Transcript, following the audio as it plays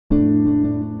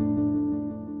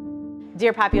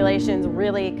Deer populations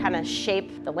really kind of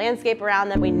shape the landscape around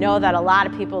them. We know that a lot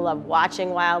of people love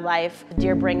watching wildlife.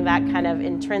 Deer bring that kind of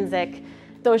intrinsic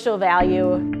social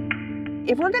value.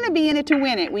 If we're going to be in it to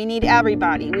win it, we need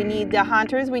everybody. We need the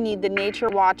hunters, we need the nature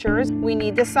watchers, we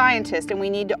need the scientists, and we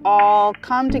need to all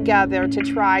come together to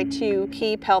try to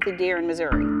keep healthy deer in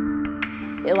Missouri.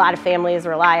 A lot of families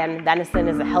rely on venison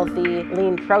as a healthy,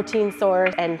 lean protein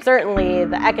source, and certainly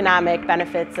the economic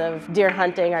benefits of deer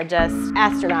hunting are just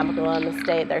astronomical in the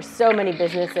state. There's so many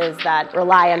businesses that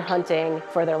rely on hunting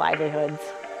for their livelihoods.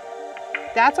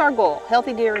 That's our goal,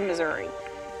 healthy deer in Missouri,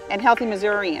 and healthy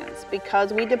Missourians,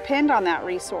 because we depend on that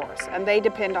resource, and they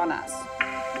depend on us.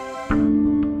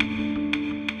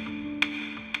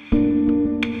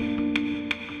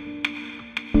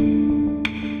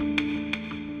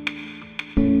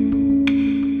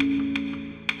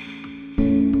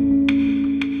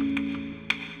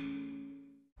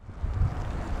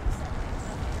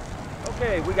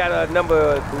 Okay, we got a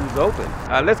number who's open.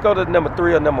 Let's go to number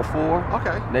 3 or number 4.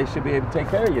 Okay. They should be able to take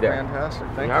care of you there. Fantastic.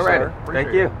 Thank All you, right. sir.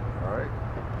 Thank you. All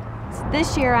right.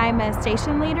 This year I'm a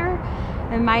station leader,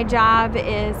 and my job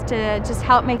is to just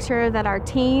help make sure that our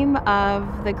team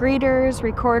of the greeters,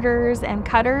 recorders, and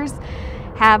cutters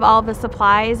have all the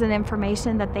supplies and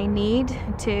information that they need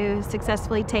to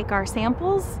successfully take our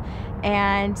samples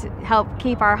and help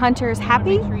keep our hunters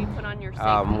happy.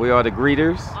 We are the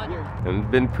greeters, and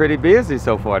been pretty busy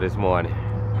so far this morning.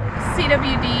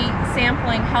 CWD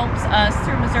sampling helps us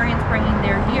through Missourians bringing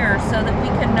their deer so that we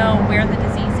can know where the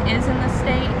disease is in the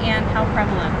state and how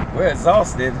prevalent. We're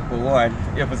exhausted, for one,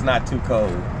 if it's not too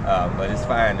cold, but it's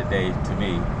fine today to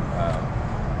me,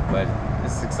 but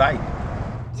it's exciting.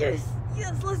 Yes,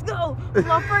 let's go.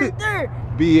 My first deer.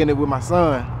 Be in it with my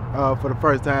son for the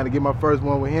first time, to get my first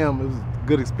one with him. It was a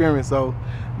good experience, so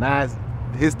now it's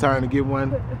his turn to get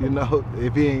one, you know,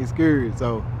 if he ain't scared.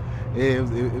 So yeah,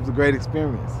 it was a great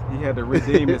experience. He had to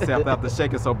redeem himself after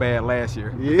shaking so bad last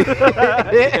year. Yeah.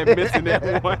 And missing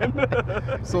that one.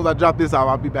 As soon as I drop this off,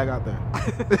 I'll be back out there.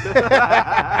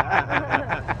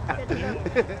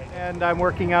 And I'm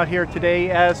working out here today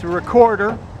as a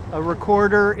recorder. A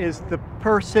recorder is the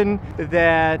person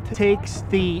that takes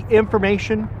the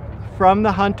information from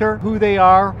the hunter, who they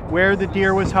are, where the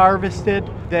deer was harvested,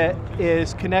 that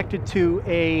is connected to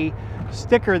a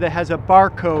sticker that has a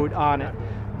barcode on it.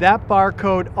 That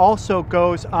barcode also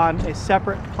goes on a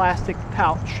separate plastic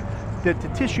pouch that the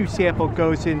tissue sample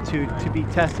goes into to be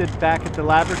tested back at the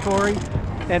laboratory.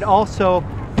 And also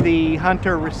the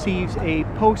hunter receives a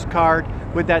postcard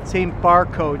with that same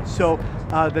barcode. So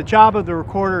the job of the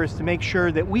recorder is to make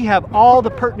sure that we have all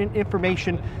the pertinent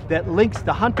information that links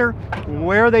the hunter,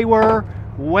 where they were,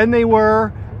 when they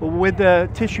were, with the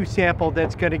tissue sample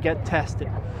that's going to get tested.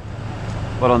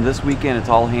 But on this weekend, it's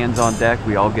all hands on deck.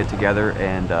 We all get together,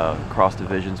 and across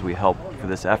divisions we help for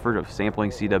this effort of sampling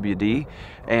CWD.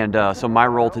 And so my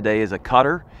role today is a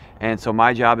cutter, and so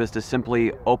my job is to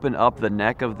simply open up the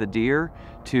neck of the deer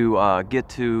to get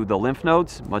to the lymph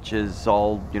nodes, much as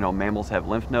all mammals have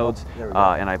lymph nodes,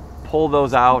 and I pull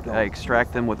those out, I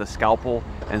extract them with a scalpel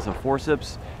and some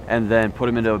forceps, and then put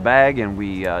them into a bag, and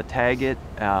we tag it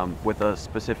with a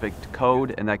specific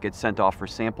code, and that gets sent off for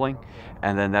sampling.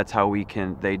 And then that's how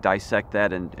they dissect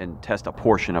that and test a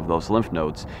portion of those lymph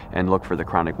nodes and look for the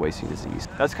chronic wasting disease.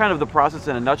 That's kind of the process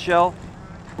in a nutshell.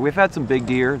 We've had some big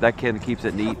deer, that kind of keeps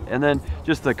it neat. And then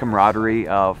just the camaraderie.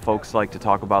 Folks like to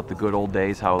talk about the good old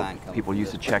days, how people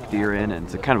used to check deer in, and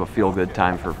it's a kind of a feel-good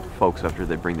time for folks after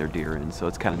they bring their deer in, so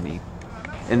it's kind of neat.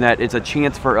 In that it's a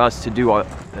chance for us to do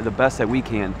the best that we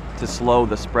can to slow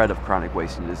the spread of chronic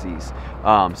wasting disease.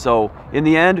 So in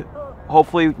the end,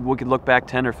 hopefully we could look back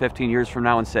 10 or 15 years from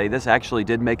now and say this actually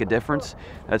did make a difference.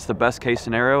 That's the best case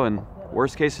scenario, and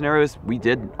worst case scenario is we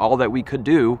did all that we could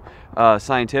do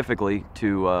scientifically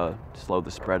to slow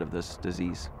the spread of this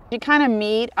disease. You kind of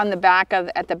meet on the back of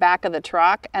at the back of the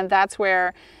truck, and that's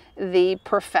where the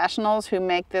professionals who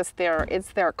make this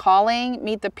it's their calling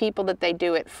meet the people that they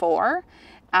do it for.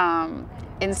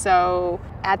 And so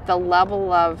at the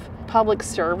level of public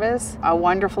service, a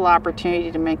wonderful opportunity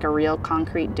to make a real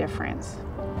concrete difference.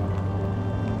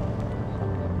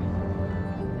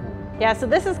 Yeah, so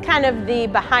this is kind of the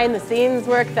behind the scenes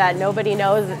work that nobody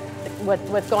knows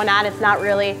what's going on. It's not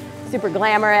really super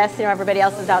glamorous. Everybody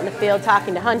else is out in the field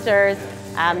talking to hunters,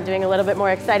 doing a little bit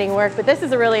more exciting work, but this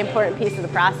is a really important piece of the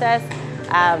process.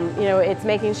 It's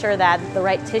making sure that the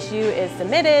right tissue is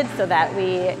submitted so that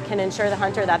we can ensure the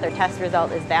hunter that their test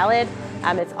result is valid.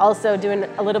 It's also doing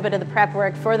a little bit of the prep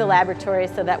work for the laboratory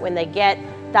so that when they get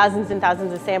thousands and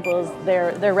thousands of samples,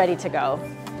 they're ready to go.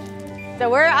 So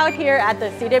we're out here at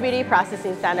the CWD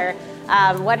Processing Center.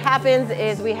 What happens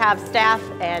is we have staff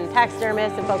and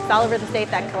taxidermists and folks all over the state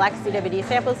that collect CWD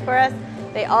samples for us.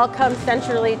 They all come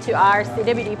centrally to our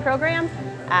CWD program,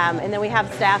 and then we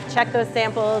have staff check those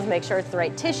samples, make sure it's the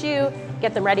right tissue,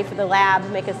 get them ready for the lab,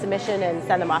 make a submission, and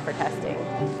send them off for testing.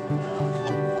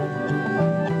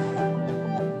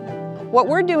 What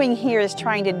we're doing here is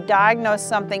trying to diagnose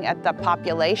something at the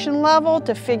population level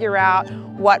to figure out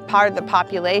what part of the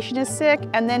population is sick,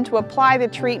 and then to apply the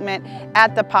treatment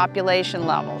at the population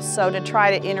level, so to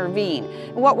try to intervene.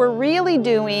 And what we're really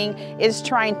doing is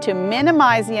trying to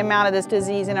minimize the amount of this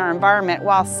disease in our environment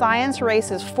while science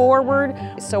races forward.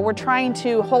 So we're trying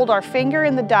to hold our finger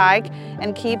in the dike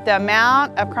and keep the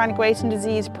amount of chronic wasting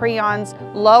disease prions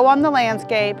low on the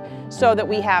landscape so that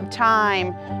we have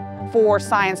time for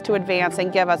science to advance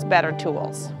and give us better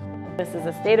tools. This is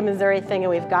a state of Missouri thing, and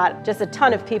we've got just a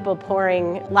ton of people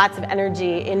pouring lots of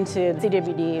energy into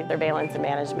CWD surveillance and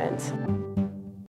management.